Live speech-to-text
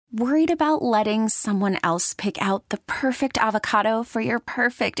Worried about letting someone else pick out the perfect avocado for your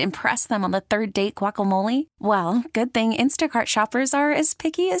perfect impress them on the third date guacamole? Well, good thing Instacart shoppers are as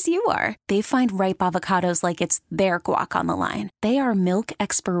picky as you are. They find ripe avocados like it's their guac on the line. They are milk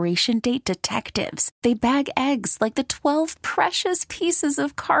expiration date detectives. They bag eggs like the 12 precious pieces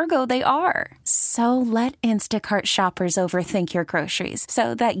of cargo they are. So let Instacart shoppers overthink your groceries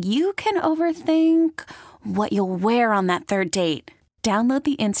so that you can overthink what you'll wear on that third date. Download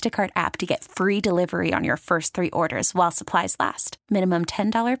the Instacart app to get free delivery on your first 3 orders while supplies last. Minimum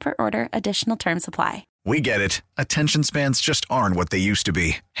 $10 per order. Additional terms apply. We get it. Attention spans just aren't what they used to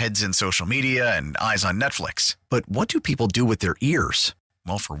be. Heads in social media and eyes on Netflix. But what do people do with their ears?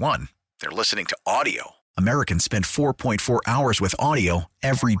 Well, for one, they're listening to audio. Americans spend 4.4 hours with audio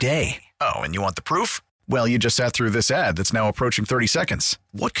every day. Oh, and you want the proof? Well, you just sat through this ad that's now approaching 30 seconds.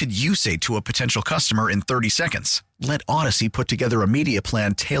 What could you say to a potential customer in 30 seconds? Let Odyssey put together a media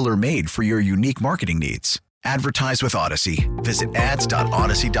plan tailor-made for your unique marketing needs. Advertise with Odyssey. Visit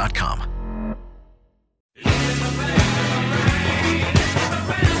ads.odyssey.com.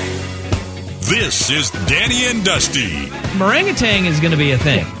 This is Danny and Dusty. Orangutan is going to be a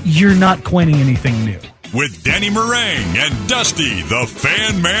thing. You're not coining anything new. With Danny Meringue and Dusty, the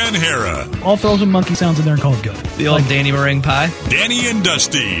Fan Man Hera. I'll throw some monkey sounds in there and call it good. The old Danny Meringue pie. Danny and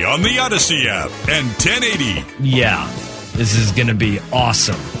Dusty on the Odyssey app and 1080. Yeah, this is going to be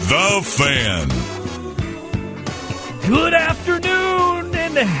awesome. The Fan. Good afternoon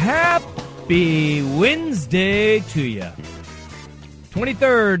and happy Wednesday to you.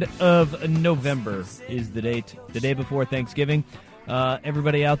 23rd of November is the date, the day before Thanksgiving.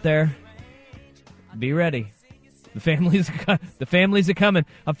 Everybody out there, be ready. The families are coming.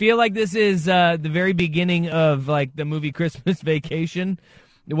 I feel like this is the very beginning of like the movie Christmas Vacation,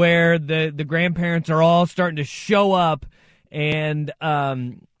 where the grandparents are all starting to show up, and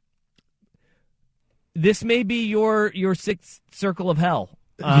this may be your sixth circle of hell.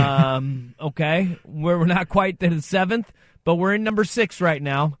 Okay, we're not quite to the seventh, but we're in number 6 right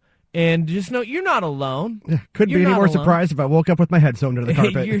now. And just know you're not alone. Couldn't be any more surprised if I woke up with my head sewn to the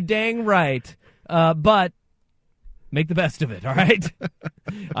carpet. You're dang right. But make the best of it, all right?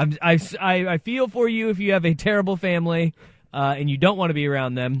 I feel for you if you have a terrible family and you don't want to be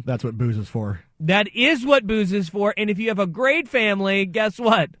around them. That's what booze is for. That is what booze is for. And if you have a great family, guess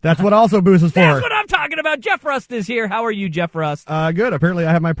what? That's what also booze is for. That's what I'm talking about. Jeff Rust is here. How are you, Jeff Rust? Good. Apparently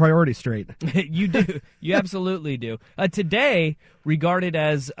I have my priorities straight. You do. You absolutely do. Today, regarded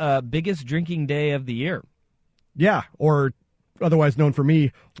as biggest drinking day of the year. Yeah, or otherwise known for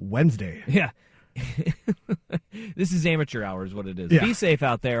me, Wednesday. Yeah. This is amateur hour is what it is. Yeah. Be safe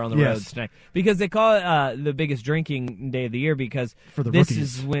out there on the roads tonight. Because they call it the biggest drinking day of the year because for the this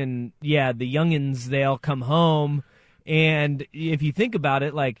rookies. is when, the youngins, they all come home. And if you think about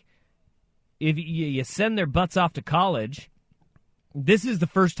it, like, if you send their butts off to college, this is the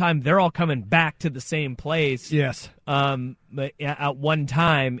first time they're all coming back to the same place. Yes. But at one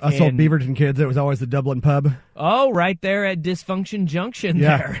time. Us old Beaverton kids, it was always the Dublin pub. Oh, right there at Dysfunction Junction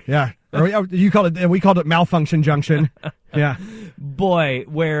there. Yeah. You called it, we called it Malfunction Junction. Yeah. Boy,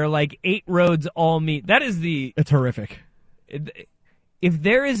 where like 8 roads all meet. That is It's horrific. If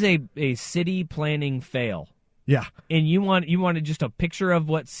there is a city planning fail. Yeah. And you wanted just a picture of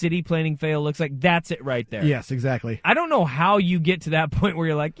what city planning fail looks like, that's it right there. Yes, exactly. I don't know how you get to that point where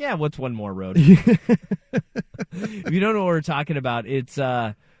you're like, yeah, what's one more road? If you don't know what we're talking about, it's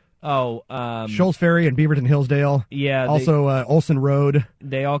Shoals Ferry and Beaverton Hillsdale. Yeah. Also Olson Road.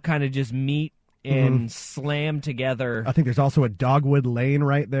 They all kind of just meet and slam together. I think there's also a Dogwood Lane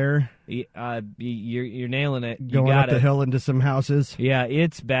right there. You're nailing it. You Going got up the hill into some houses. Yeah,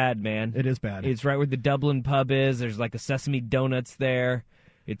 it's bad, man. It is bad. It's right where the Dublin pub is. There's like a Sesame Donuts there.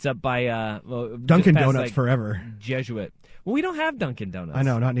 It's up by Dunkin' past, Donuts forever. Jesuit. Well, we don't have Dunkin' Donuts. I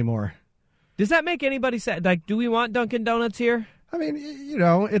know, not anymore. Does that make anybody sad? Like, do we want Dunkin' Donuts here? I mean,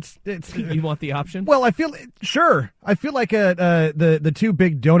 it's. You want the option? Well, I feel like the 2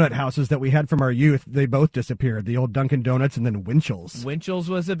 big donut houses that we had from our youth, they both disappeared. The old Dunkin' Donuts and then Winchell's. Winchell's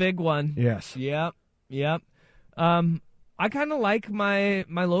was a big one. Yes. Yep. I kind of like my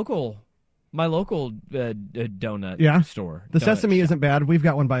local donut store. The donut Sesame shop. isn't bad. We've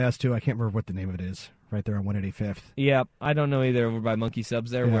got one by us too. I can't remember what the name of it is. Right there on 185th. Yeah, I don't know either. Over by Monkey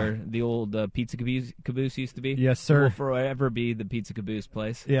Subs there, where the old pizza caboose used to be. Yes, sir. Will forever be the pizza caboose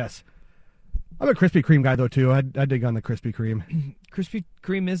place. Yes. I'm a Krispy Kreme guy though too. I dig on the Krispy Kreme. Krispy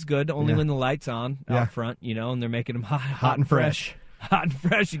Kreme is good only when the light's on out front, and they're making them hot and fresh. Hot and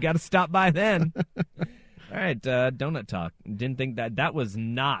fresh. You got to stop by then. All right, donut talk. Didn't think that was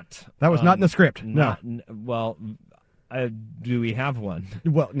not. That was not in the script. No. Well, Do we have one?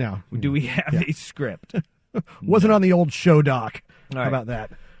 Well, no. Do we have a script? Wasn't on the old show doc. All How right. about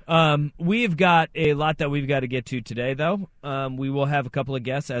that? We've got a lot that we've got to get to today, though. We will have a couple of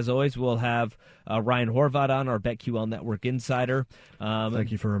guests. As always, we'll have Ryan Horvath on, our BetQL Network insider.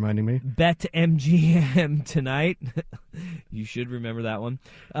 Thank you for reminding me. BetMGM tonight. You should remember that one.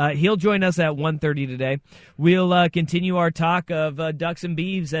 He'll join us at 1:30 today. We'll continue our talk of Ducks and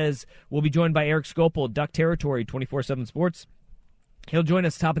Beavs as we'll be joined by Eric Skopel, Duck Territory, 24/7 Sports. He'll join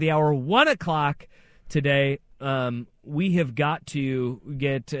us top of the hour, 1 o'clock today. We have got to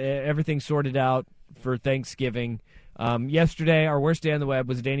get everything sorted out for Thanksgiving. Yesterday, our worst day on the web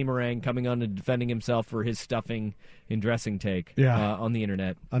was Danny Meringue coming on and defending himself for his stuffing and dressing take on the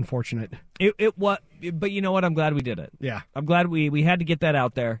internet. Unfortunate. But you know what? I'm glad we did it. Yeah. I'm glad we had to get that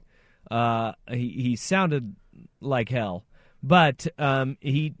out there. He sounded like hell, but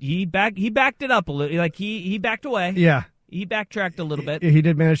he backed it up a little. Like he backed away. Yeah. He backtracked a little bit. He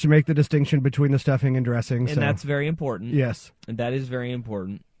did manage to make the distinction between the stuffing and dressing. And that's very important. Yes. And that is very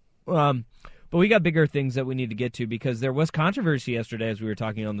important. But we got bigger things that we need to get to because there was controversy yesterday as we were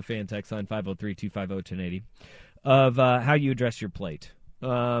talking on the fan text line 503-250-1080 of how you address your plate.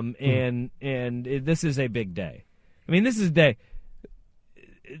 And this is a big day. I mean, this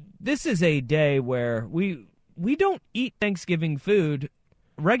is a day where we don't eat Thanksgiving food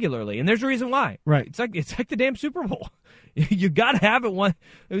regularly, and there's a reason why. Right. It's like the damn Super Bowl. You got to have it one.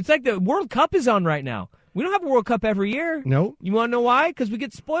 It's like the World Cup is on right now. We don't have a World Cup every year. No. You want to know why? Because we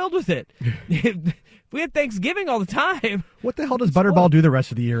get spoiled with it. If we had Thanksgiving all the time. What the hell does Butterball do the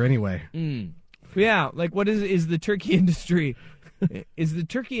rest of the year anyway? Yeah, like what is the turkey industry? Is the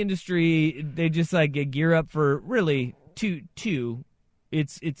turkey industry, they just like gear up for really two.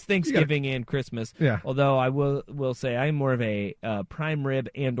 It's Thanksgiving and Christmas. Yeah. Although I will say I'm more of a prime rib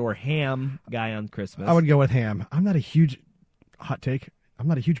and or ham guy on Christmas. I would go with ham. I'm not a huge hot take. I'm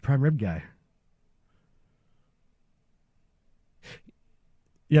not a huge prime rib guy.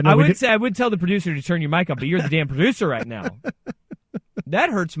 Yeah, no, I would tell the producer to turn your mic up, but you're the damn producer right now. That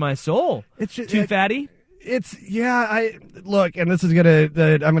hurts my soul. It's just, too fatty. I look, and this is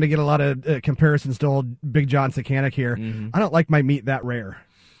I'm gonna get a lot of comparisons to old Big John Sakanik here. Mm-hmm. I don't like my meat that rare.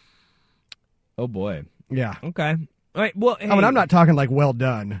 Oh boy. Yeah. Okay. All right. Well, hey, I mean, I'm not talking like well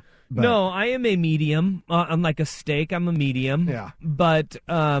done. But, no, I am a medium. Unlike a steak, I'm a medium. Yeah. But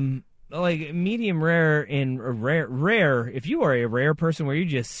like medium rare and rare. If you are a rare person where you're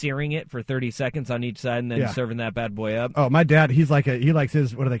just searing it for 30 seconds on each side and then serving that bad boy up. Oh, my dad, he likes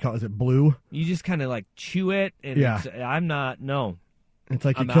his, what do they call it? Is it blue? You just kind of like chew it. And I'm not. No. It's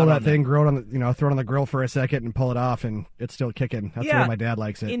like you I'm kill out that on thing, throw it on the grill for a second, and pull it off, and it's still kicking. That's the way my dad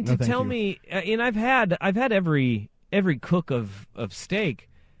likes it. And no, to tell me, and I've had every cook of steak,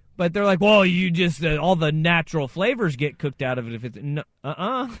 but they're like, well, you just all the natural flavors get cooked out of it if it's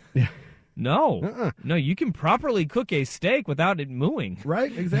Yeah. No, no, you can properly cook a steak without it mooing.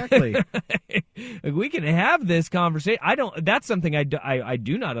 Right, exactly. We can have this conversation. That's something I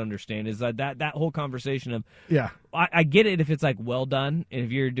do not understand is that whole conversation of I get it if it's like well done, and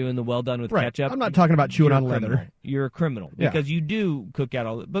if you're doing the well done with ketchup. I'm not talking about chewing on leather. You're a criminal because you do cook out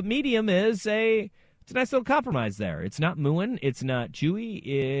all. But medium it's a nice little compromise there. It's not mooing. It's not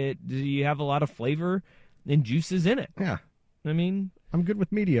chewy. You have a lot of flavor and juices in it. Yeah, I mean, I'm good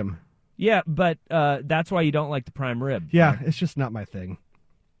with medium. Yeah, but that's why you don't like the prime rib. Yeah, it's just not my thing.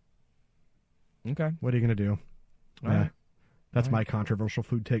 Okay. What are you going to do? All right. That's my controversial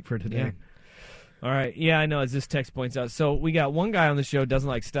food take for today. Yeah. All right. Yeah, I know, as this text points out. So we got one guy on the show who doesn't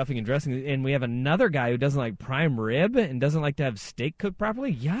like stuffing and dressing, and we have another guy who doesn't like prime rib and doesn't like to have steak cooked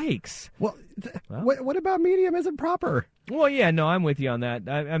properly. Yikes. Well, what about medium isn't proper? Well, yeah, no, I'm with you on that.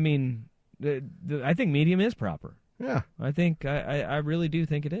 I mean, I think medium is proper. Yeah. I think, I really do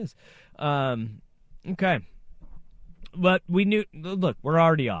think it is. Okay. But we look, we're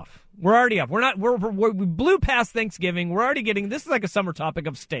already off. We blew past Thanksgiving. We're already this is like a summer topic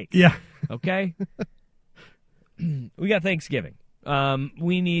of steak. Yeah. Okay? We got Thanksgiving.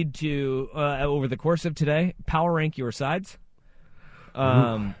 We need to, over the course of today, power rank your sides.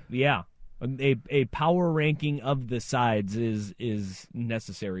 Yeah. A power ranking of the sides is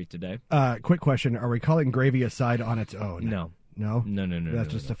necessary today. Quick question. Are we calling gravy a side on its own? No. No? No.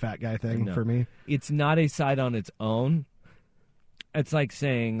 That's just a fat guy thing for me? It's not a side on its own. It's like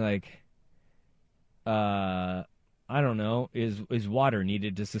saying, like, I don't know, is water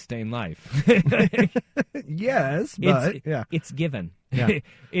needed to sustain life? Yes, but it's given. Yeah.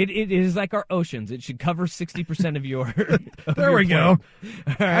 It is like our oceans. It should cover 60% of your. There we go.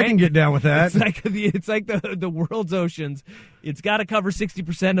 All right? I can get down with that. It's like the world's oceans. It's got to cover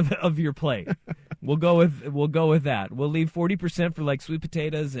 60% of your plate. We'll go with that. We'll leave 40% for like sweet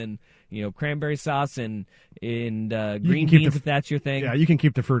potatoes and cranberry sauce and green beans if that's your thing. Yeah, you can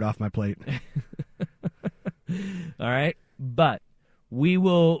keep the fruit off my plate. All right, but we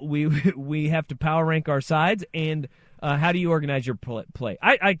have to power rank our sides. And how do you organize your plate?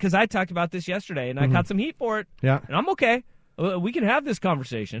 Because I talked about this yesterday and I caught some heat for it. Yeah, and I'm okay. We can have this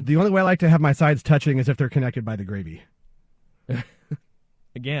conversation. The only way I like to have my sides touching is if they're connected by the gravy.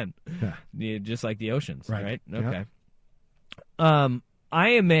 Again, just like the oceans, right? Okay. Yeah.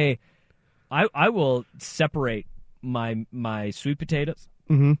 I will separate my sweet potatoes.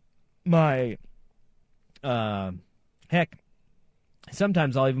 Mm-hmm. My heck,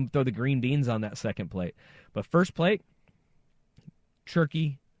 sometimes I'll even throw the green beans on that second plate. But first plate,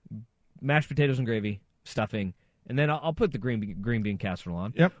 turkey, mashed potatoes and gravy, stuffing, and then I'll put the green bean casserole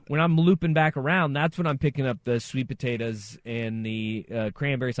on. Yep. When I'm looping back around, that's when I'm picking up the sweet potatoes and the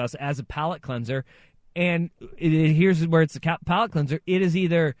cranberry sauce as a palate cleanser. And here's where it's a palate cleanser. It is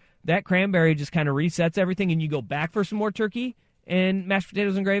either that cranberry just kind of resets everything and you go back for some more turkey and mashed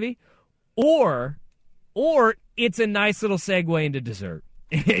potatoes and gravy, or it's a nice little segue into dessert.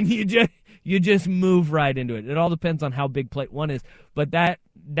 And you just move right into it. It all depends on how big plate one is. But that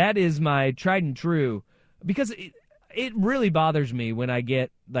is my tried and true, because it really bothers me when I get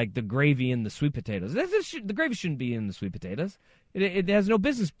like the gravy in the sweet potatoes. The gravy shouldn't be in the sweet potatoes. It has no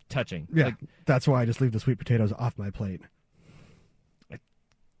business touching. Yeah, that's why I just leave the sweet potatoes off my plate.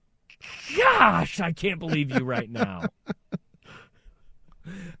 Gosh, I can't believe you right now.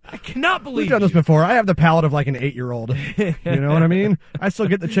 I cannot believe We've done this before. I have the palate of like an 8-year-old. You know what I mean? I still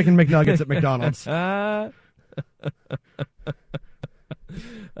get the chicken McNuggets at McDonald's.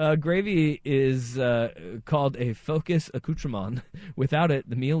 Gravy is called a focus accoutrement. Without it,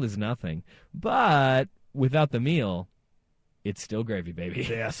 the meal is nothing. But without the meal, it's still gravy, baby.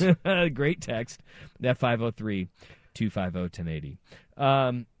 Yes. Great text. That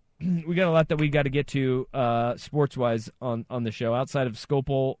 503-250-1080. We got a lot that we got to get to sports-wise on the show. Outside of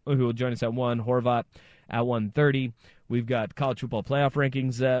Skopel, who will join us at 1, Horvat at 1:30. We've got college football playoff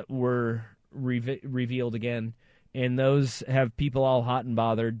rankings that were revealed again, and those have people all hot and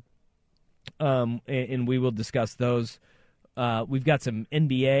bothered, and we will discuss those. We've got some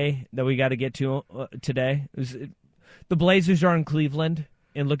NBA that we got to get to today. The Blazers are in Cleveland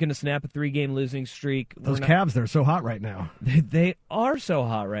and looking to snap a 3-game losing streak. Those Cavs, they're so hot right now. They are so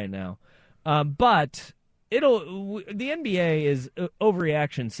hot right now. But the NBA is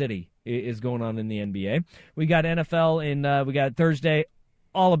overreaction city is going on in the NBA. We got NFL and we got Thursday,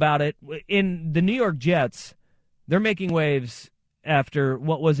 all about it. In the New York Jets, they're making waves after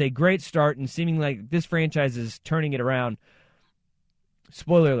what was a great start and seeming like this franchise is turning it around.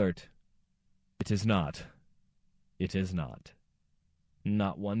 Spoiler alert, it is not. It is not.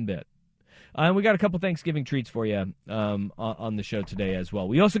 Not one bit. And we got a couple Thanksgiving treats for you on the show today as well.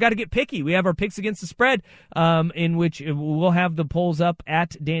 We also got to get picky. We have our picks against the spread, in which we'll have the polls up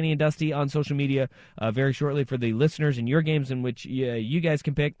at Danny and Dusty on social media very shortly for the listeners and your games in which you guys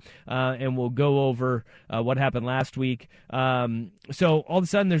can pick. And we'll go over what happened last week. So all of a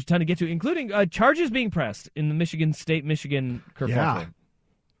sudden there's a ton to get to, including charges being pressed in the Michigan kerfuffle. Yeah.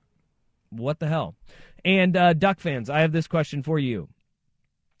 What the hell? And Duck fans, I have this question for you.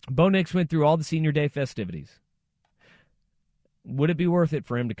 Bo Nix went through all the senior day festivities. Would it be worth it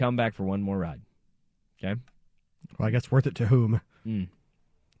for him to come back for one more ride? Okay. Well, I guess worth it to whom? Mm.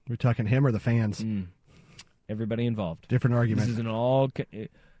 We're talking him or the fans? Everybody involved. Different argument. This is an all...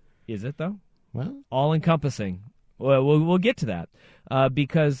 Is it, though? Well, all-encompassing. Well, we'll get to that.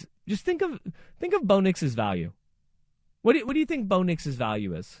 Because just think of Bo Nix's value. What do you think Bo Nix's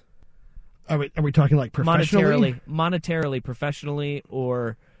value is? Are we talking like professionally? Monetarily, professionally,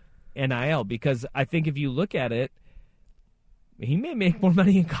 or NIL? Because I think if you look at it, he may make more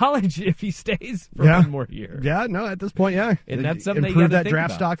money in college if he stays for one more year. Yeah, no, at this point, yeah. And that's something improve that that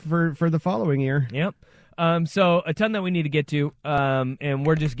draft stock for the following year. Yep. So a ton that we need to get to, and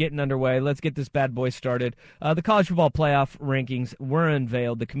we're just getting underway. Let's get this bad boy started. The college football playoff rankings were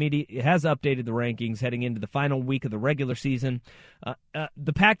unveiled. The committee has updated the rankings heading into the final week of the regular season.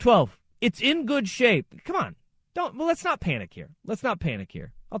 The Pac-12. It's in good shape. Come on. Let's not panic here.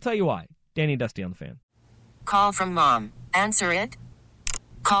 I'll tell you why. Danny and Dusty on the Fan. Call from mom. Answer it.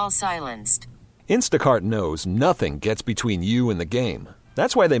 Call silenced. Instacart knows nothing gets between you and the game.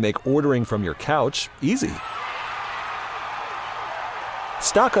 That's why they make ordering from your couch easy.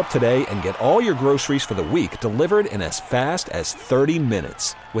 Stock up today and get all your groceries for the week delivered in as fast as 30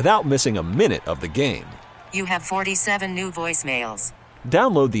 minutes without missing a minute of the game. You have 47 new voicemails.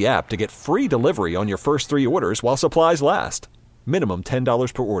 Download the app to get free delivery on your first 3 orders while supplies last. Minimum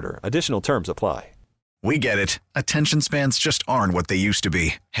 $10 per order. Additional terms apply. We get it. Attention spans just aren't what they used to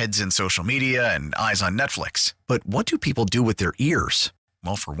be. Heads in social media and eyes on Netflix. But what do people do with their ears?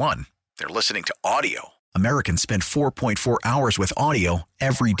 Well, for one, they're listening to audio. Americans spend 4.4 hours with audio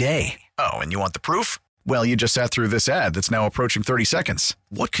every day. Oh, and you want the proof? Well, you just sat through this ad that's now approaching 30 seconds.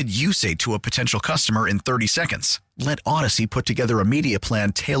 What could you say to a potential customer in 30 seconds? Let Odyssey put together a media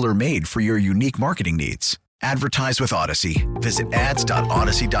plan tailor-made for your unique marketing needs. Advertise with Odyssey. Visit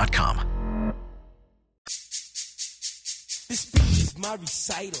ads.odyssey.com. This speech is my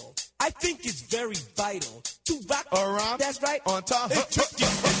recital. I think it's very vital to rock around. That's right. On time. It's tricky.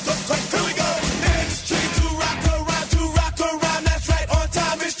 Here we go. It's tricky to rock around. To rock around. That's right. On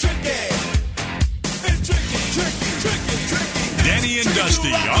time. It's tricky. It's tricky. Danny and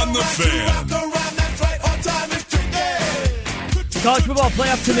Dusty on the Fan. That's right. On time. It's tricky. College Football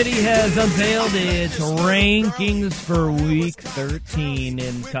Playoff Committee has unveiled its rankings for Week 13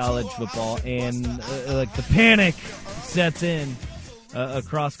 in college football, and the panic sets in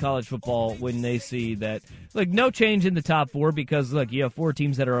across college football when they see that, no change in the top 4 because, you have 4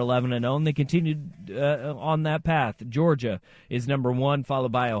 teams that are 11-0, and they continued on that path. Georgia is number 1,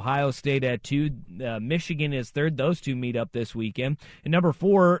 followed by Ohio State at 2. Michigan is 3rd. Those 2 meet up this weekend. And number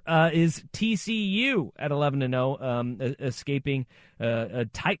 4 is TCU at 11-0, escaping a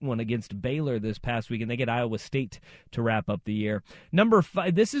tight one against Baylor this past week, and they get Iowa State to wrap up the year. Number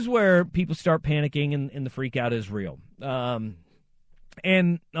 5, this is where people start panicking, and the freak out is real.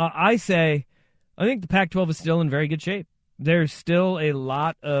 I think the Pac-12 is still in very good shape. There's still a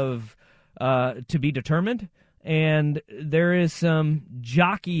lot of to be determined, and there is some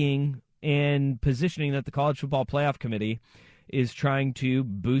jockeying and positioning that the College Football Playoff Committee is trying to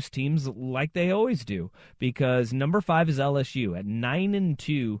boost teams like they always do, because number 5 is LSU at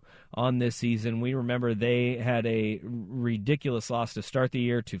 9-2 on this season. We remember they had a ridiculous loss to start the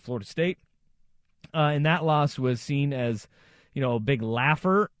year to Florida State, and that loss was seen as a big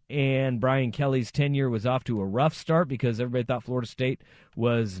laugher, and Brian Kelly's tenure was off to a rough start because everybody thought Florida State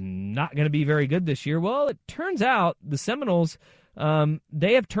was not going to be very good this year. Well, it turns out the Seminoles,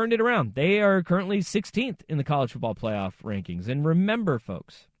 they have turned it around. They are currently 16th in the college football playoff rankings. And remember,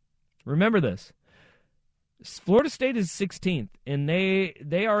 folks, this. Florida State is 16th, and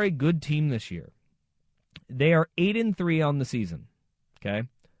they are a good team this year. They are 8-3 on the season, okay?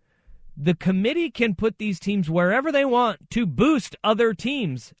 The committee can put these teams wherever they want to boost other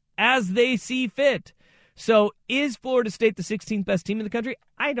teams as they see fit. So is Florida State the 16th best team in the country?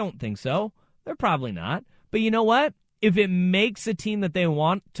 I don't think so. They're probably not. But you know what? If it makes a team that they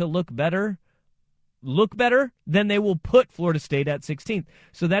want to look better, then they will put Florida State at 16th.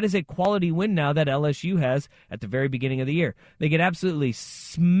 So that is a quality win now that LSU has at the very beginning of the year. They get absolutely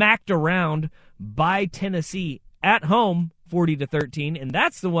smacked around by Tennessee at home, 40-13, and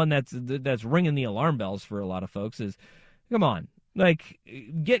that's the one that's ringing the alarm bells for a lot of folks. Is, come on,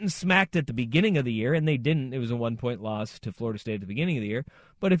 getting smacked at the beginning of the year, and they didn't. It was a 1-point loss to Florida State at the beginning of the year.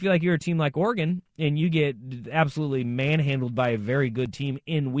 But if you're a team like Oregon and you get absolutely manhandled by a very good team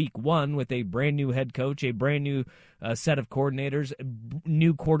in week 1 with a brand new head coach, a brand new set of coordinators,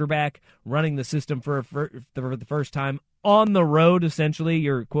 new quarterback running the system for the first time on the road, essentially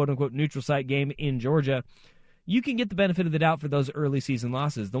your quote unquote neutral site game in Georgia, you can get the benefit of the doubt for those early season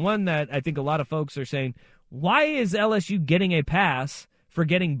losses. The one that I think a lot of folks are saying, why is LSU getting a pass for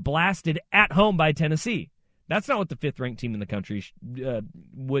getting blasted at home by Tennessee? That's not what the 5th-ranked team in the country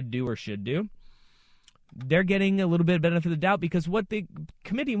would do or should do. They're getting a little bit of benefit of the doubt because what the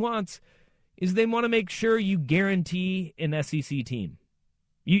committee wants is they want to make sure you guarantee an SEC team.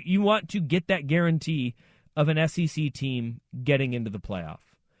 You want to get that guarantee of an SEC team getting into the playoff.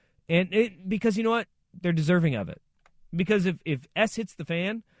 Because you know what? They're deserving of it. Because if S hits the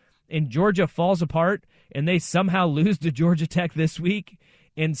fan and Georgia falls apart and they somehow lose to Georgia Tech this week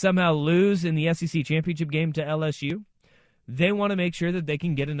and somehow lose in the SEC championship game to LSU, they want to make sure that they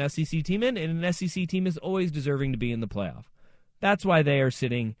can get an SEC team in, and an SEC team is always deserving to be in the playoff. That's why they are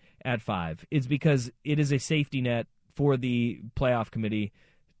sitting at 5. It's because it is a safety net for the playoff committee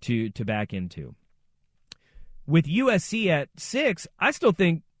to back into. With USC at 6, I still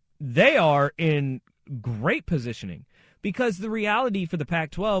think they are in great positioning because the reality for the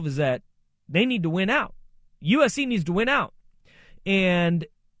Pac-12 is that they need to win out. USC needs to win out. And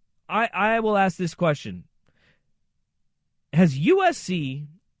I will ask this question. Has USC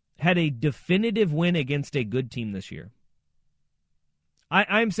had a definitive win against a good team this year?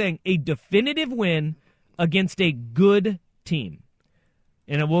 I'm saying a definitive win against a good team.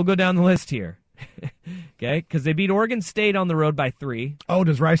 And we'll go down the list here. Okay? Because they beat Oregon State on the road by 3. Oh,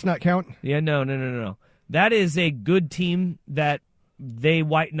 does Rice not count? Yeah, no. That is a good team that they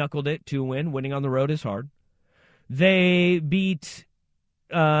white-knuckled it to win. Winning on the road is hard. They beat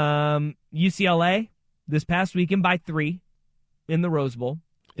UCLA this past weekend by 3 in the Rose Bowl.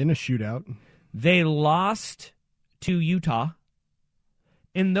 In a shootout. They lost to Utah.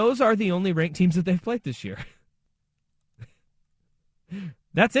 And those are the only ranked teams that they've played this year.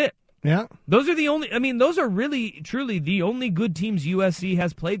 That's it. Yeah. Those are really, truly the only good teams USC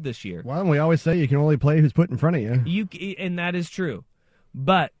has played this year. Well, we always say you can only play who's put in front of you. And that is true.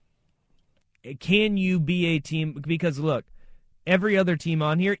 But can you be a team? Because, look, every other team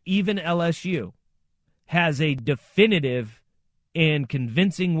on here, even LSU, has a definitive and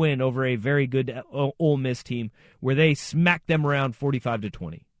convincing win over a very good Ole Miss team where they smacked them around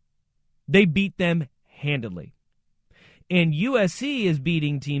 45-20. They beat them handily. And USC is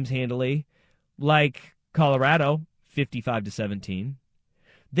beating teams handily, like Colorado, 55-17.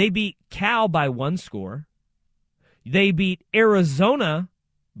 They beat Cal by 1 score. They beat Arizona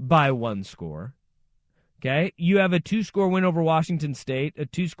by 1 score. Okay? You have a 2-score win over Washington State, a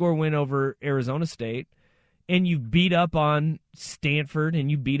 2-score win over Arizona State, and you beat up on Stanford and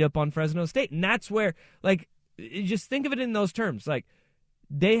you beat up on Fresno State. And that's where, like, just think of it in those terms. Like,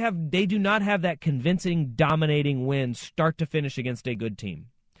 they do not have that convincing, dominating win start to finish against a good team.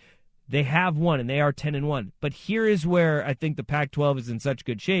 They have one, and they are 10-1. But here is where I think the Pac-12 is in such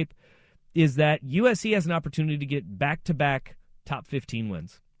good shape, is that USC has an opportunity to get back-to-back top 15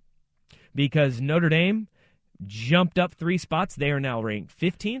 wins. Because Notre Dame jumped up 3 spots. They are now ranked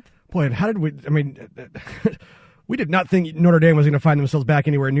 15th. Boy, how did we, we did not think Notre Dame was going to find themselves back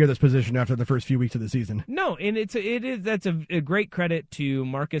anywhere near this position after the first few weeks of the season. No, and that's a great credit to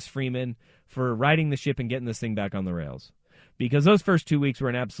Marcus Freeman for riding the ship and getting this thing back on the rails. Because those first 2 weeks were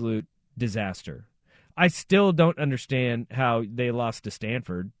an absolute disaster. I still don't understand how they lost to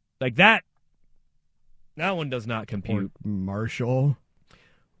Stanford. Like that one does not compute. Or Marshall.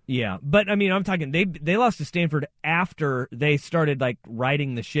 Yeah, but I'm talking they lost to Stanford after they started like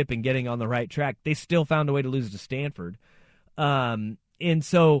riding the ship and getting on the right track. They still found a way to lose to Stanford. And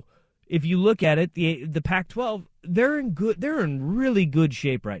so if you look at it, the Pac-12, they're in really good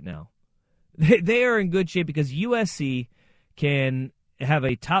shape right now. They are in good shape because USC can have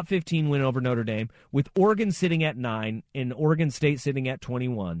a top 15 win over Notre Dame with Oregon sitting at 9 and Oregon State sitting at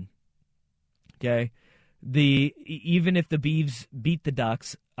 21. Okay? Even if the Beavs beat the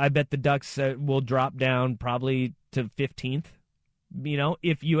Ducks, I bet the Ducks will drop down probably to 15th.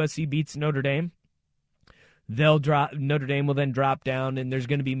 If USC beats Notre Dame, Notre Dame will then drop down, and there's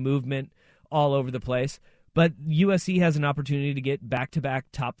going to be movement all over the place. But USC has an opportunity to get back-to-back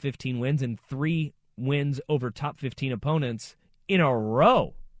top 15 wins and 3 wins over top 15 opponents in a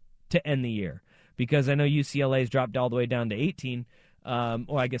row to end the year. Because I know UCLA's dropped all the way down to 18.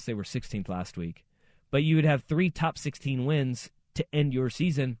 I guess they were 16th last week. But you would have 3 top 16 wins to end your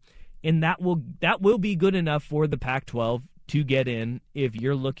season, and that will be good enough for the Pac-12 to get in if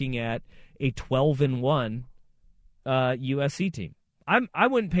you're looking at a 12-1 USC team. I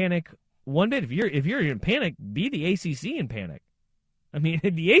wouldn't panic one bit. If you're in panic, be the ACC in panic. I mean,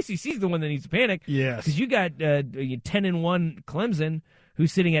 the ACC is the one that needs to panic. Yes, because you got 10-1 Clemson,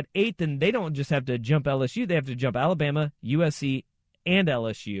 who's sitting at 8th, and they don't just have to jump LSU; they have to jump Alabama, USC, and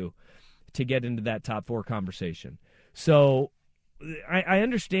LSU to get into that top 4 conversation. So I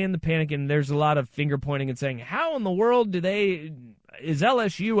understand the panic, and there's a lot of finger pointing and saying, how in the world is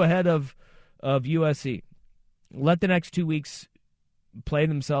LSU ahead of USC? Let the next 2 weeks play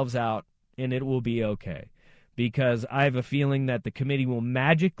themselves out, and it will be okay. Because I have a feeling that the committee will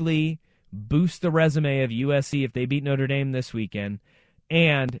magically boost the resume of USC if they beat Notre Dame this weekend.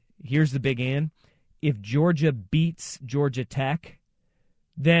 And here's the big and. If Georgia beats Georgia Tech,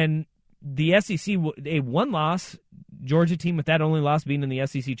 then the SEC, a one-loss Georgia team with that only loss being in the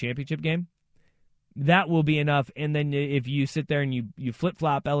SEC championship game, that will be enough. And then if you sit there and you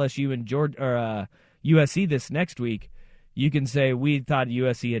flip-flop LSU and USC this next week, you can say we thought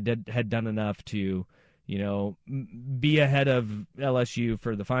USC had done enough to, be ahead of LSU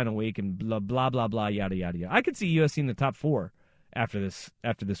for the final week and blah, blah, blah, blah, yada, yada, yada. I could see USC in the top 4 after this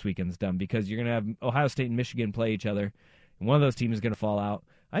weekend's done because you're going to have Ohio State and Michigan play each other, and one of those teams is going to fall out.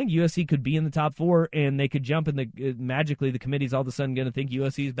 I think USC could be in the top 4, and they could jump, and magically the committee's all of a sudden going to think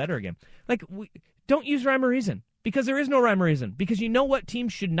USC is better again. Like, don't use rhyme or reason, because there is no rhyme or reason. Because you know what team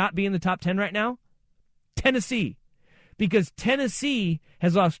should not be in the top 10 right now? Tennessee. because Tennessee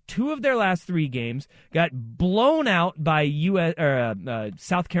has lost 2 of their last 3 games, got blown out by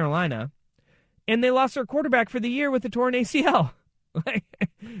South Carolina, and they lost their quarterback for the year with a torn ACL.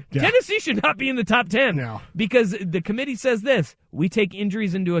 Tennessee should not be in the top 10 No. because the committee says this: we take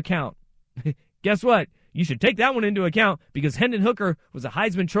injuries into account. Guess what? You should take that one into account because Hendon Hooker was a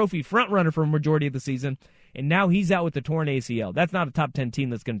Heisman Trophy frontrunner for a majority of the season, and now he's out with the torn ACL. That's not a top 10 team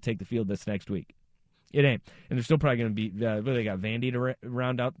that's going to take the field this next week. It ain't. And they're still probably going to be, they got Vandy to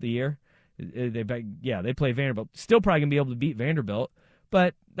round out the year. They play Vanderbilt. Still probably going to be able to beat Vanderbilt,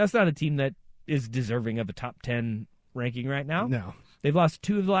 but that's not a team that is deserving of a top 10 ranking right now. No. They've lost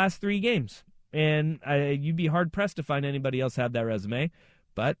 2 of the last 3 games, and you'd be hard-pressed to find anybody else have that resume,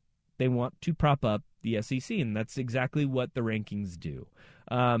 but they want to prop up the SEC, and that's exactly what the rankings do.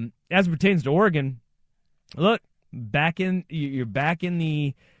 As it pertains to Oregon, look, you're back in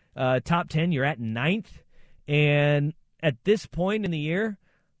the top 10. You're at 9th, and at this point in the year,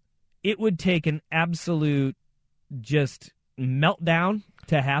 it would take an absolute just meltdown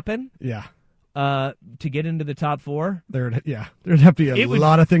to happen. Yeah. To get into the top 4. There'd have to be a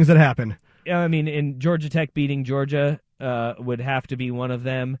lot of things that happen. I mean, in Georgia Tech beating Georgia would have to be one of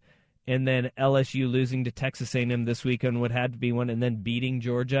them. And then LSU losing to Texas A&M this weekend would have to be one, and then beating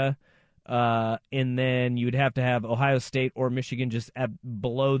Georgia. And then you would have to have Ohio State or Michigan just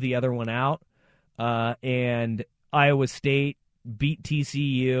blow the other one out. And Iowa State beat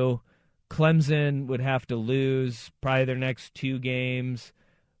TCU. Clemson would have to lose probably their next 2 games.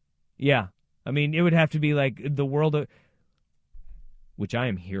 Yeah. I mean, it would have to be like the world of, which I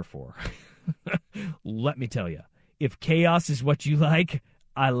am here for. Let me tell you, if chaos is what you like,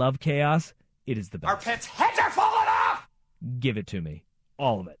 I love chaos. It is the best. Our pets' heads are falling off! Give it to me.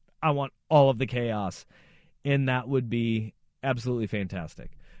 All of it. I want all of the chaos. And that would be absolutely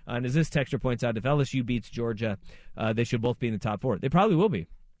fantastic. And as this texture points out, if LSU beats Georgia, they should both be in the top 4. They probably will be.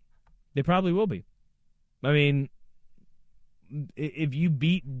 They probably will be. I mean, if you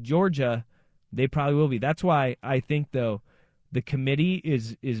beat Georgia, they probably will be. That's why I think, though, the committee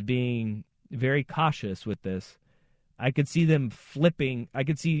is being very cautious with this. I could see them flipping. I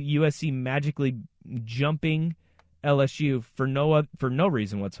could see USC magically jumping LSU for no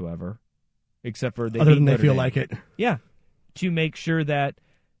reason whatsoever, except for other than they feel like it. Yeah, to make sure that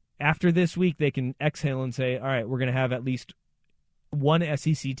after this week they can exhale and say, all right, we're going to have at least one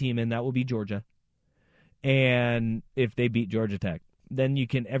SEC team, and that will be Georgia. And if they beat Georgia Tech, then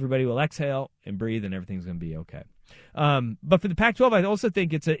everybody will exhale and breathe, and everything's going to be okay. But for the Pac-12, I also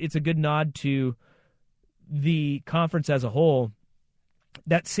think it's a good nod to the conference as a whole,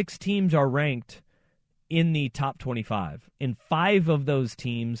 that 6 teams are ranked in the top 25, and 5 of those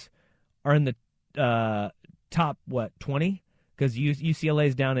teams are in the top 20, because UCLA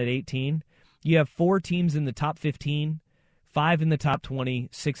is down at 18. You have 4 teams in the top 15, 5 in the top 20,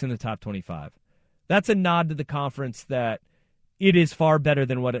 6 in the top 25. That's a nod to the conference that it is far better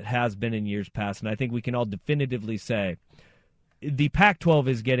than what it has been in years past, and I think we can all definitively say the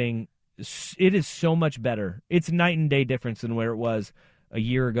Pac-12 is so much better. It's night and day difference than where it was a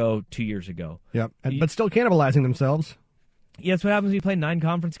year ago, 2 years ago. Yep, but still cannibalizing themselves. Yeah, that's what happens when you play 9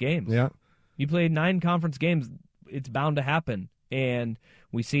 conference games. Yeah. You play 9 conference games, it's bound to happen, and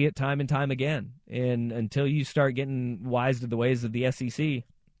we see it time and time again. And until you start getting wise to the ways of the SEC,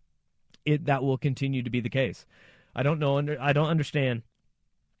 that will continue to be the case. I don't understand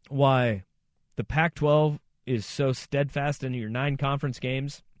why the Pac-12 is so steadfast in your 9 conference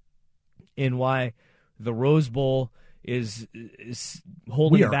games, and why the Rose Bowl is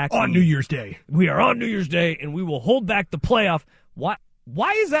holding back. On New Year's Day. We are on New Year's Day, and we will hold back the playoff. Why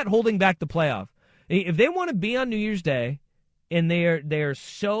is that holding back the playoff? If they want to be on New Year's Day, and they are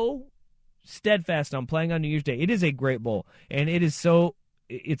so steadfast on playing on New Year's Day, it is a great bowl, and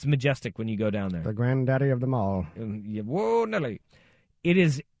it's majestic when you go down there. The granddaddy of them all. Whoa, Nelly. It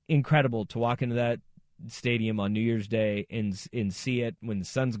is incredible to walk into that stadium on New Year's Day and see it when the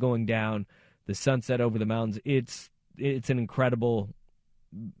sun's going down, the sunset over the mountains. It's an incredible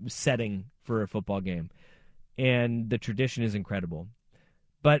setting for a football game, and the tradition is incredible.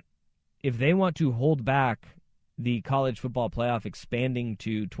 But if they want to hold back the college football playoff expanding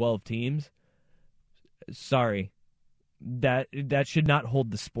to 12 teams, sorry, that should not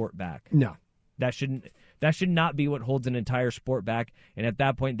hold the sport back. No. That should not be what holds an entire sport back, and at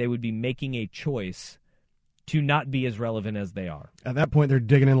that point they would be making a choice to not be as relevant as they are. At that point, they're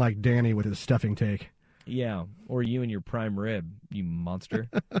digging in like Danny with his stuffing take. Yeah, or you and your prime rib, you monster.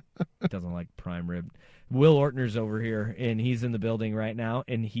 Doesn't like prime rib. Will Ortner's over here, and he's in the building right now,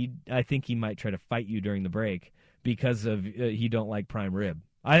 and I think he might try to fight you during the break because of he don't like prime rib.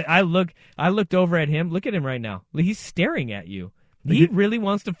 I looked over at him. Look at him right now. He's staring at you. He really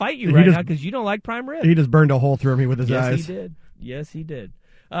wants to fight you right now because you don't like prime rib. He just burned a hole through me with his eyes. Yes, he did.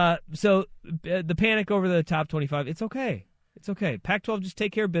 So the panic over the top 25, it's okay. It's okay. Pac-12, just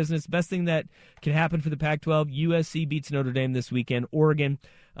take care of business. Best thing that can happen for the Pac-12, USC beats Notre Dame this weekend. Oregon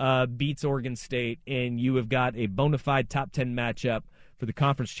beats Oregon State, and you have got a bona fide top 10 matchup for the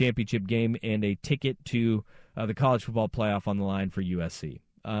conference championship game and a ticket to the college football playoff on the line for USC.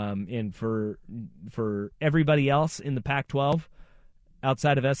 And for everybody else in the Pac-12,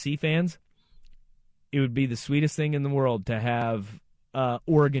 outside of SC fans, it would be the sweetest thing in the world to have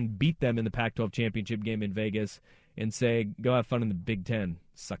Oregon beat them in the Pac-12 championship game in Vegas and say, go have fun in the Big Ten,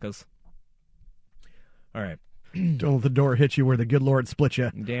 suckers. All right. Don't let the door hit you where the good Lord split you.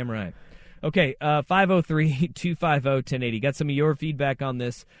 Damn right. Okay, 503-250-1080. Got some of your feedback on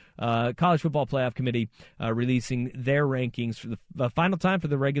this. College Football Playoff Committee releasing their rankings for the final time for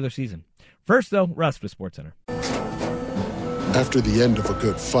the regular season. First, though, Russ with SportsCenter. After the end of a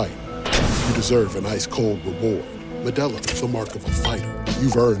good fight, you deserve an ice-cold reward. Modelo is the mark of a fighter.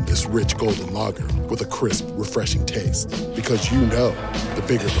 You've earned this rich golden lager with a crisp, refreshing taste. Because you know, the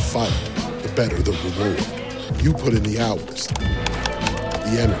bigger the fight, the better the reward. You put in the hours,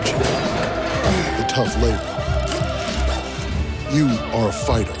 the energy, the tough labor. You are a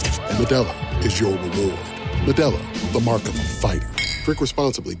fighter, and Modelo is your reward. Modelo, the mark of a fighter. Drink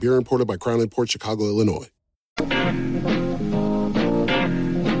responsibly. Beer imported by Crown Imports, Chicago, Illinois.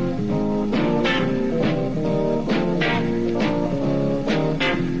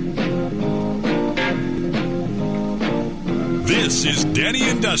 This is Danny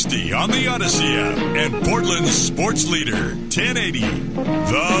and Dusty on the Odyssey app and Portland's sports leader, 1080,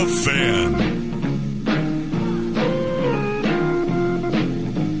 The Fan.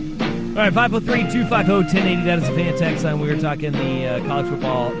 All right, 503-250-1080. That is the fan text line. We were talking the college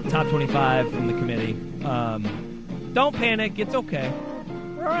football top 25 from the committee. Don't panic. It's okay.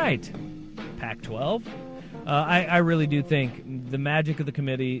 We're all right. Pac-12. I really do think the magic of the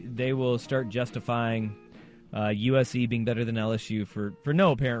committee, they will start justifying USC being better than LSU for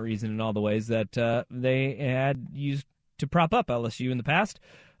no apparent reason in all the ways that they had used to prop up LSU in the past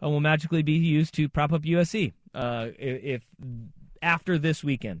will magically be used to prop up USC if after this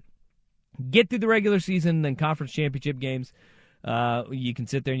weekend. Get through the regular season and conference championship games, you can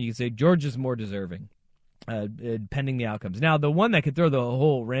sit there and you can say Georgia's more deserving, pending the outcomes. Now, the one that could throw the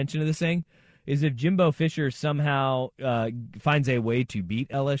whole wrench into this thing is if Jimbo Fisher somehow finds a way to beat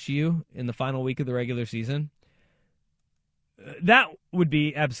LSU in the final week of the regular season. That would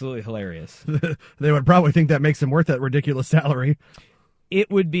be absolutely hilarious. They would probably think that makes him worth that ridiculous salary. It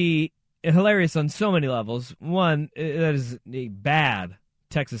would be hilarious on so many levels. One, that is a bad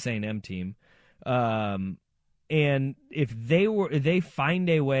Texas A&M team. And if they find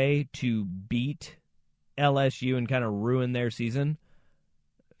a way to beat LSU and kind of ruin their season,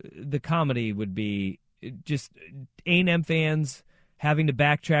 the comedy would be just A&M fans having to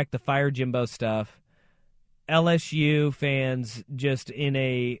backtrack the fire Jimbo stuff, LSU fans just in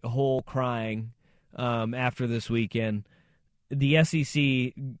a hole crying after this weekend, the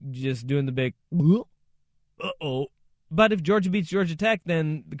SEC just doing the big uh-oh. But if Georgia beats Georgia Tech,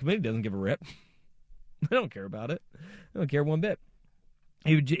 then the committee doesn't give a rip. I don't care about it. I don't care one bit.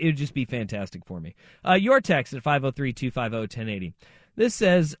 It would just be fantastic for me. Your text at 503-250-1080. This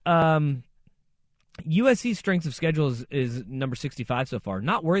says, USC's strength of schedule is number 65 so far.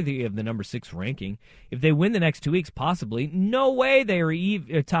 Not worthy of the number 6 ranking. If they win the next 2 weeks, possibly. No way they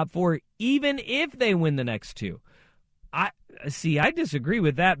are top 4, even if they win the next 2. I disagree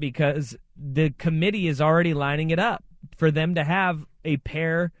with that because the committee is already lining it up for them to have a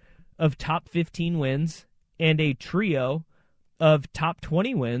pair of top 15 wins and a trio of top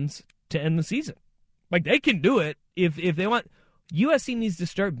 20 wins to end the season. Like, they can do it if they want. USC needs to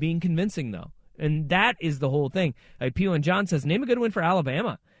start being convincing, though. And that is the whole thing. Pio and John says, name a good win for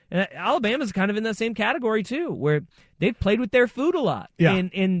Alabama. And Alabama's kind of in that same category, too, where they've played with their food a lot. Yeah.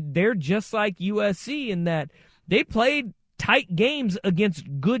 And they're just like USC in that they played tight games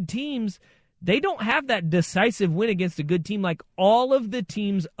against good teams. They don't have that decisive win against a good team like all of the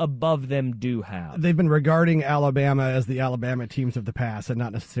teams above them do have. They've been regarding Alabama as the Alabama teams of the past and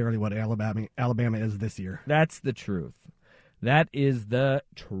not necessarily what Alabama is this year. That's the truth. That is the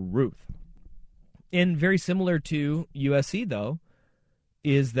truth. And very similar to USC, though,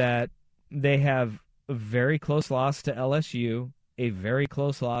 is that they have a very close loss to LSU, a very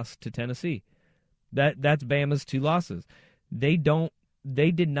close loss to Tennessee. That's Bama's 2 losses. They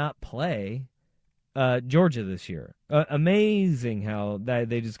did not play Georgia this year. Amazing how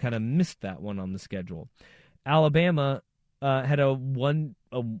they just kind of missed that one on the schedule. Alabama had a one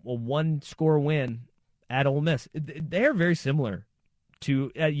score win at Ole Miss. They're very similar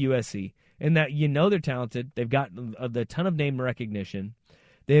to at USC in that they're talented. They've got a ton of name recognition.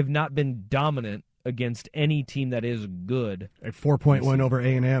 They have not been dominant against any team that is good. A 4-point win over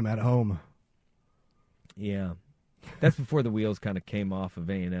A&M at home. Yeah. That's before the wheels kind of came off of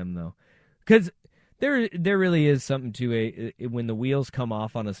A&M, though. Because there really is something to when the wheels come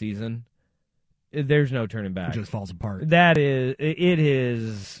off on a season, there's no turning back. It just falls apart. It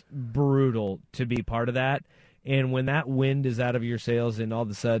is brutal to be part of that. And when that wind is out of your sails and all of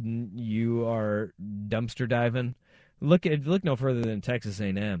a sudden you are dumpster diving, look no further than Texas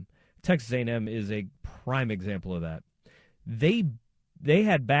A&M. Texas A&M is a prime example of that. They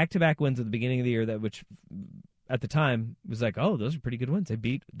had back-to-back wins at the beginning of the year which at the time was like, oh, those are pretty good wins. They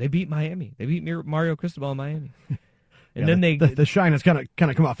beat Miami. They beat Mario Cristobal in Miami. And then the shine has kind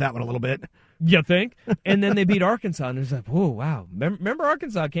of come off that one a little bit. You think? And then they beat Arkansas, and it was like, whoa, wow. Remember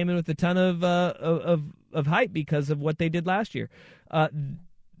Arkansas came in with a ton of hype because of what they did last year.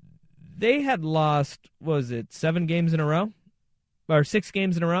 They had lost, 7 games in a row? Or 6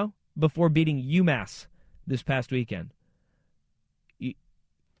 games in a row before beating UMass this past weekend.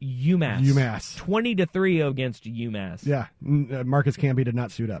 UMass 20-3 against UMass. Yeah, Marcus Camby did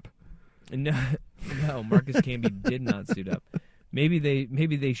not suit up. No, Marcus Camby did not suit up. Maybe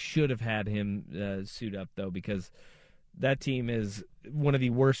they should have had him suit up though, because that team is one of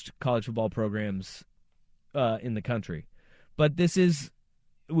the worst college football programs in the country. But this is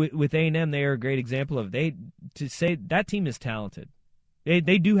with A&M. They are a great example of to say that team is talented.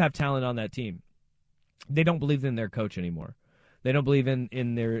 They do have talent on that team. They don't believe in their coach anymore. They don't believe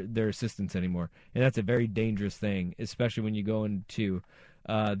in their assistants anymore, and that's a very dangerous thing, especially when you go into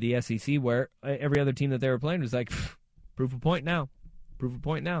the SEC, where every other team that they were playing was like, proof of point now.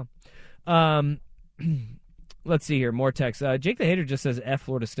 Let's see here, more text. Jake the Hater just says F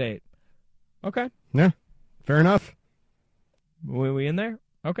Florida State. Okay. Yeah, fair enough. We in there?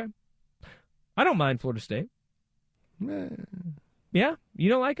 Okay. I don't mind Florida State. Yeah? You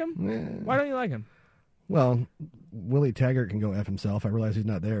don't like him? Why don't you like him? Well, Willie Taggart can go F himself. I realize he's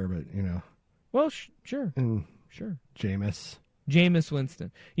not there, but, Well, sure. And sure. Jameis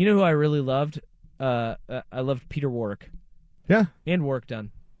Winston. You know who I really loved? I loved Peter Warrick. Yeah. And Work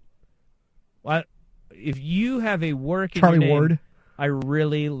done. If you have a Work in Charlie your name, Ward. I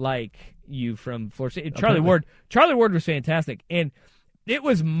really like you from Florida State. Charlie Ward was fantastic. And it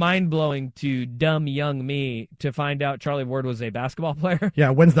was mind-blowing to dumb young me to find out Charlie Ward was a basketball player. Yeah,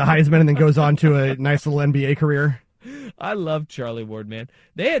 wins the Heisman and then goes on to a nice little NBA career. I love Charlie Ward, man.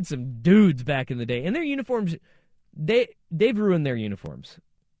 They had some dudes back in the day. And their uniforms, they've ruined their uniforms.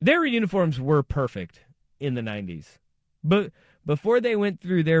 Their uniforms were perfect in the 90s. But before they went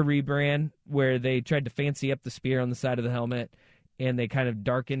through their rebrand, where they tried to fancy up the spear on the side of the helmet, and they kind of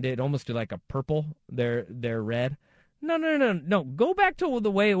darkened it almost to like a purple, their red. No. Go back to the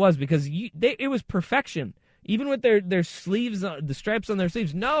way it was, because it was perfection. Even with their sleeves, the stripes on their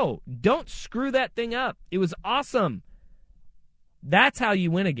sleeves. No, don't screw that thing up. It was awesome. That's how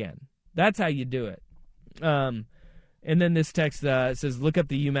you win again. That's how you do it. And then this text says, look up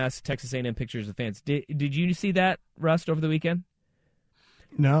the UMass Texas A&M pictures of fans. Did you see that, Rust, over the weekend?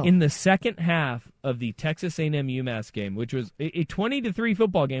 No. In the second half of the Texas A&M UMass game, which was a 20-3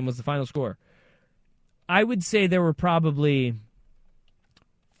 football game, was the final score. I would say there were probably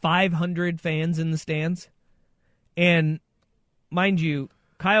 500 fans in the stands. And mind you,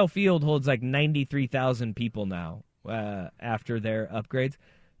 Kyle Field holds like 93,000 people now after their upgrades.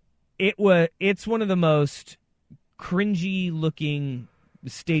 It's one of the most cringy-looking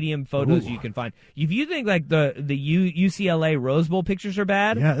stadium photos you can find. If you think like the UCLA Rose Bowl pictures are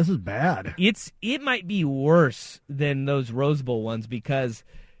bad, yeah, this is bad. It might be worse than those Rose Bowl ones, because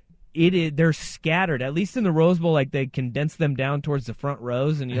they're scattered. At least in the Rose Bowl, like they condense them down towards the front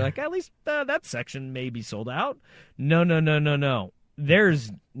rows, and you're like, at least that section may be sold out. No.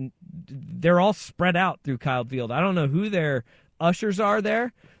 They're all spread out through Kyle Field. I don't know who their ushers are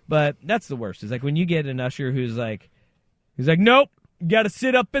there, but that's the worst. It's like when you get an usher who's like, nope, you got to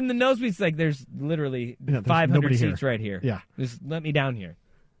sit up in the nosebleeds. It's like there's literally 500 seats right here. Yeah, just let me down here.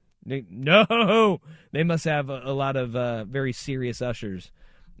 No, they must have a lot of very serious ushers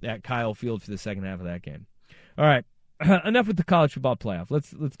at Kyle Field for the second half of that game. All right, enough with the college football playoff.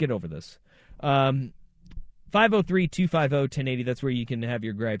 Let's get over this. 503-250-1080. That's where you can have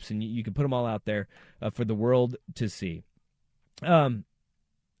your gripes, and you can put them all out there for the world to see. Coming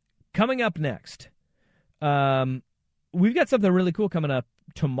up next, we've got something really cool coming up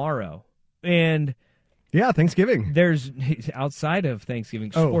tomorrow, and Yeah, Thanksgiving. There's outside of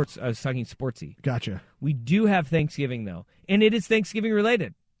Thanksgiving, sports. I was talking sportsy. Gotcha. We do have Thanksgiving, though, and it is Thanksgiving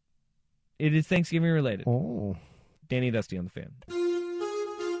related. It is Thanksgiving related. Oh. Danny and Dusty on the Fan.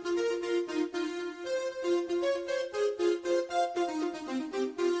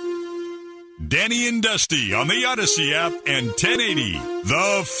 Danny and Dusty on the Odyssey app and 1080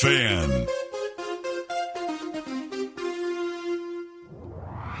 The Fan.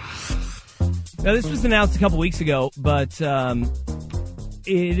 Now, this was announced a couple weeks ago, but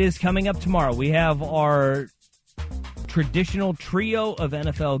it is coming up tomorrow. We have our traditional trio of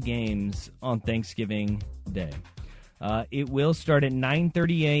NFL games on Thanksgiving Day. It will start at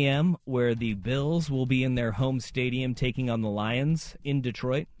 9:30 a.m., where the Bills will be in their home stadium taking on the Lions in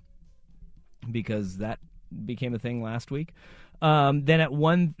Detroit, because that became a thing last week. Then at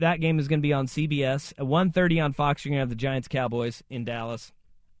 1, that game is going to be on CBS. At 1:30 on Fox, you're going to have the Giants-Cowboys in Dallas,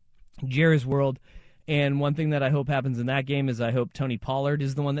 Jerry's World. And one thing that I hope happens in that game is I hope Tony Pollard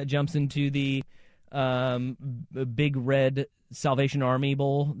is the one that jumps into the big red Salvation Army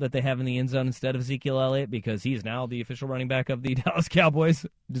Bowl that they have in the end zone instead of Ezekiel Elliott, because he's now the official running back of the Dallas Cowboys.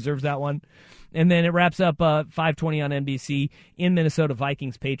 Deserves that one. And then it wraps up 5:20 on NBC in Minnesota,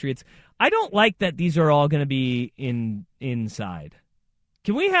 Vikings, Patriots. I don't like that these are all going to be inside.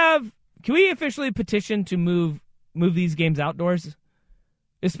 Can we officially petition to move these games outdoors?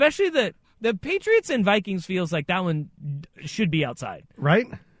 Especially the Patriots and Vikings feels like that one should be outside. Right?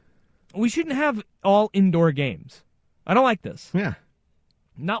 We shouldn't have all indoor games. I don't like this. Yeah.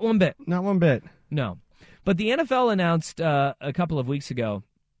 Not one bit. Not one bit. No. But the NFL announced a couple of weeks ago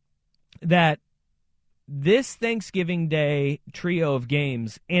that this Thanksgiving Day trio of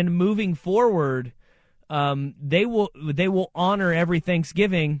games, and moving forward, they will honor every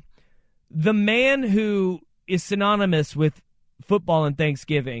Thanksgiving the man who is synonymous with football and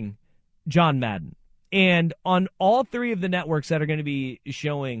Thanksgiving, John Madden. And on all three of the networks that are going to be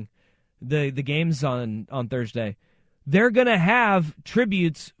showing the games on Thursday, they're going to have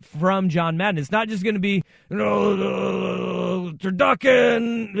tributes from John Madden. It's not just going to be, turducken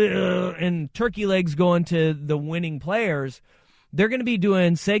and turkey legs going to the winning players. They're going to be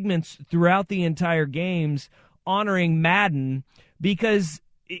doing segments throughout the entire games honoring Madden, because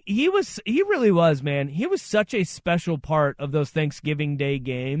he really was, man. He was such a special part of those Thanksgiving Day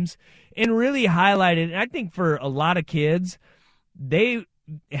games, and really highlighted, and I think for a lot of kids, they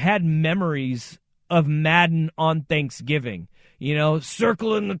had memories of Madden on Thanksgiving,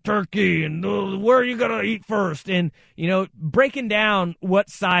 circling the turkey and where are you going to eat first, and, breaking down what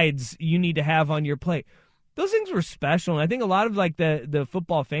sides you need to have on your plate. Those things were special, and I think a lot of the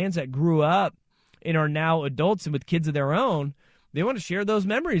football fans that grew up and are now adults and with kids of their own, they want to share those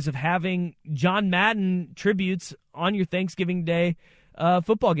memories of having John Madden tributes on your Thanksgiving Day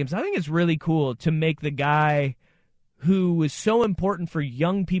football games. I think it's really cool to make the guy who was so important for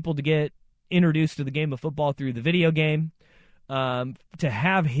young people to get introduced to the game of football through the video game, to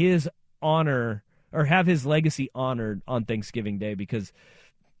have his honor or have his legacy honored on Thanksgiving Day, because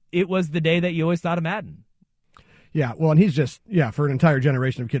it was the day that you always thought of Madden. Yeah, well, and he's just, for an entire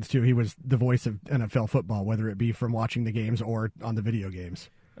generation of kids, too, he was the voice of NFL football, whether it be from watching the games or on the video games.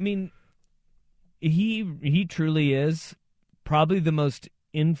 I mean, he truly is probably the most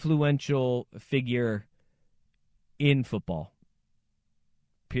influential figure in football,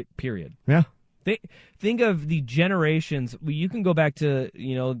 period. Yeah. Think of the generations. You can go back to,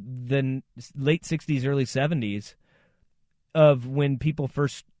 the late 60s, early 70s of when people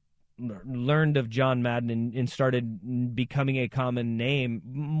first learned of John Madden and started becoming a common name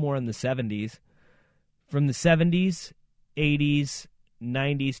more in the 70s. From the 70s, 80s,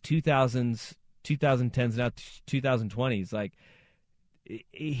 90s, 2000s, 2010s, now 2020s,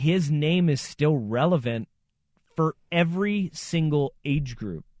 his name is still relevant for every single age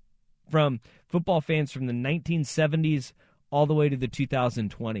group, from football fans from the 1970s all the way to the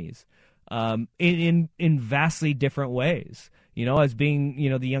 2020s, in vastly different ways. As being,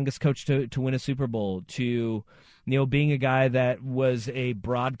 the youngest coach to win a Super Bowl, to, being a guy that was a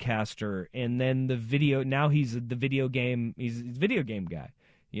broadcaster, and then now he's the video game, he's a video game guy,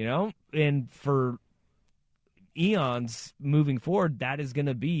 and for eons moving forward, that is going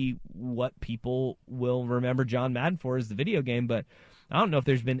to be what people will remember John Madden for, is the video game. But I don't know if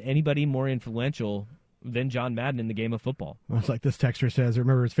there's been anybody more influential than John Madden in the game of football. Well, it's like this texter says,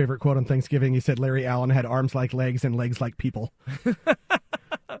 remember his favorite quote on Thanksgiving? He said Larry Allen had arms like legs and legs like people.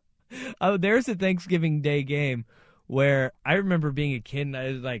 Oh, there's a Thanksgiving Day game where I remember being a kid and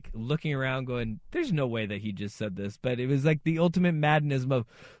I was looking around going, there's no way that he just said this, but it was the ultimate Maddenism of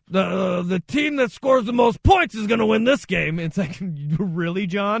the team that scores the most points is going to win this game. It's really,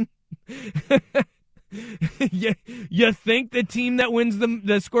 John? You think the team that wins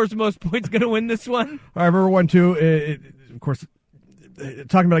that scores the most points is going to win this one? I remember one too. Of course,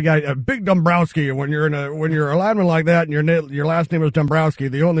 talking about a guy, Big Dombrowski. When you're a lineman like that, and your last name is Dombrowski,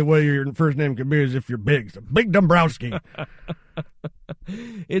 the only way your first name can be is if you're big. So Big Dombrowski.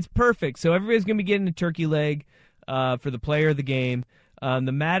 It's perfect. So everybody's going to be getting a turkey leg for the player of the game.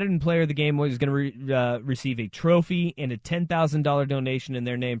 The Madden player of the game is going to receive a trophy and a $10,000 donation in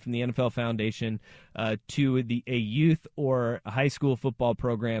their name from the NFL Foundation to a youth or a high school football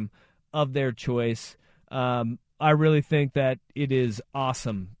program of their choice. I really think that it is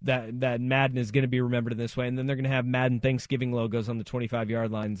awesome that Madden is going to be remembered in this way, and then they're going to have Madden Thanksgiving logos on the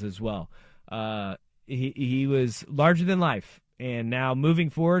 25-yard lines as well. He was larger than life, and now moving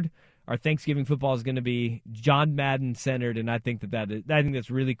forward, our Thanksgiving football is going to be John Madden centered, and I think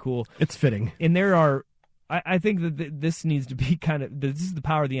that's really cool. It's fitting. And I think that this needs to be this is the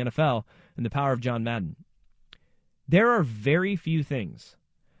power of the NFL and the power of John Madden. There are very few things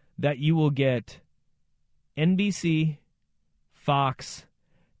that you will get NBC, Fox,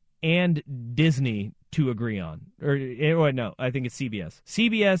 and Disney to agree on. Or no, I think it's CBS.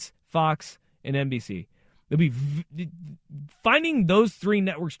 CBS, Fox, and NBC. It'll be finding those three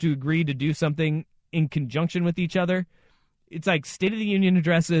networks to agree to do something in conjunction with each other. It's like State of the Union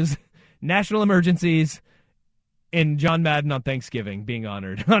addresses, national emergencies, and John Madden on Thanksgiving being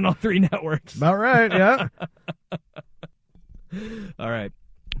honored on all three networks. About right, yeah. All right.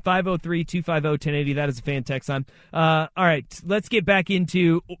 503-250-1080. That is a fan text line. All right, let's get back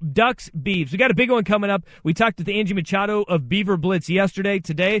into Ducks Beavs. We got a big one coming up. We talked to Angie Machado of Beaver Blitz yesterday.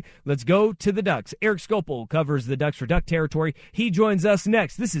 Today, let's go to the Ducks. Eric Skopel covers the Ducks for Duck Territory. He joins us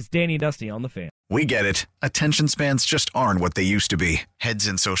next. This is Danny and Dusty on The Fan. We get it. Attention spans just aren't what they used to be. Heads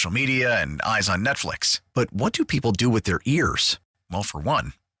in social media and eyes on Netflix. But what do people do with their ears? Well, for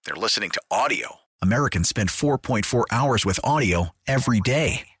one, they're listening to audio. Americans spend 4.4 hours with audio every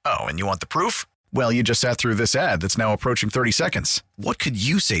day. Oh, and you want the proof? Well, you just sat through this ad that's now approaching 30 seconds. What could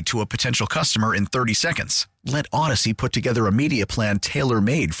you say to a potential customer in 30 seconds? Let Odyssey put together a media plan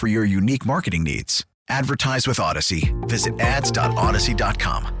tailor-made for your unique marketing needs. Advertise with Odyssey. Visit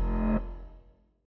ads.odyssey.com.